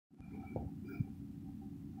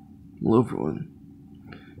Hello everyone.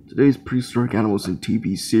 Today's prehistoric animals in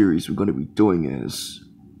TV series we're going to be doing is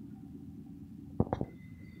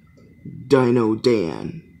Dino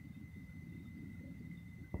Dan.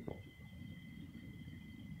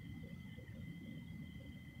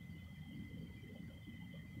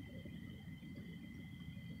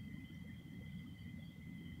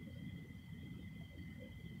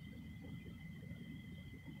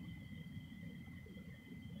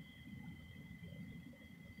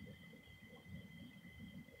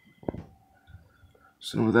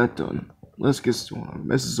 So with that done, let's get to our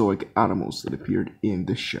Mesozoic animals that appeared in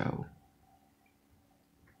the show.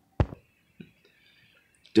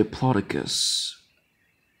 Diplodocus,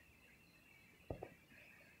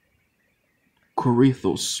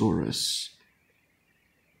 Corythosaurus,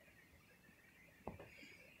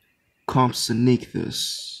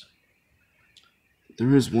 Compsognathus.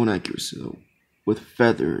 There is one accuracy though, with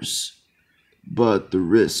feathers, but the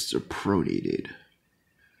wrists are pronated.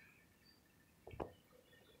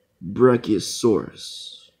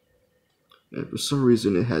 Brachiosaurus, and for some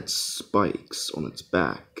reason it had spikes on its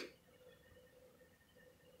back.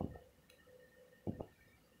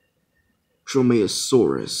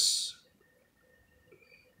 Dromaeosaurus,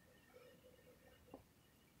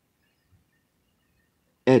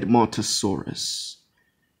 Edmontosaurus,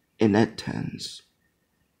 Inetens,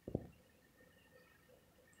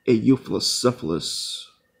 Euoplocephalus,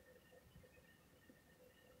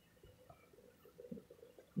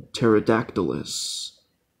 Pterodactylus,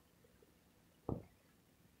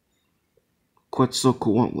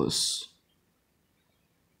 Quetzalcoatlus,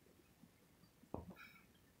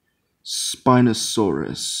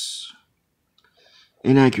 Spinosaurus,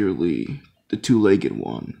 inaccurately the two-legged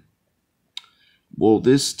one. Well,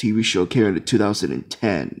 this TV show came out in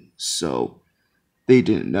 2010, so they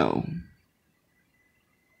didn't know.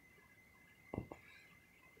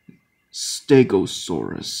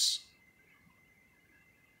 Stegosaurus,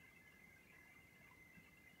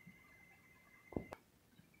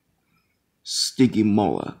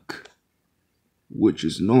 Stygimoloch, which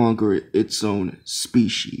is no longer its own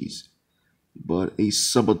species, but a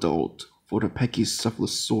subadult for the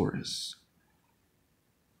Pachycephalosaurus.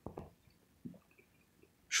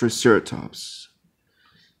 Triceratops,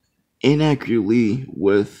 inaccurately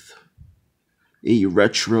with a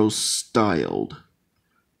retro-styled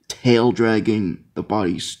tail dragging the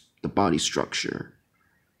body structure,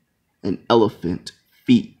 and elephant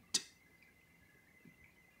feet.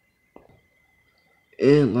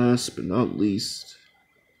 And last but not least,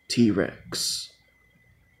 T-Rex.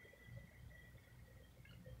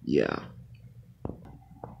 Yeah.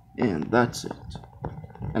 And that's it.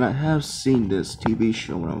 And I have seen this TV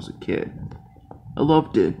show when I was a kid. I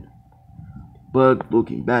loved it. But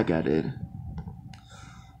looking back at it,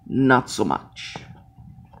 not so much.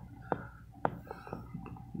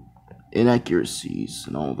 Inaccuracies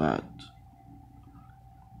and all that.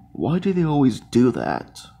 Why do they always do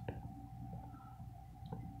that?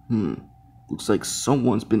 Looks like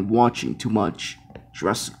someone's been watching too much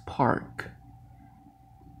Jurassic Park.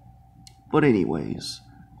 But anyways,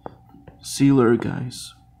 see you later,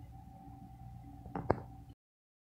 guys.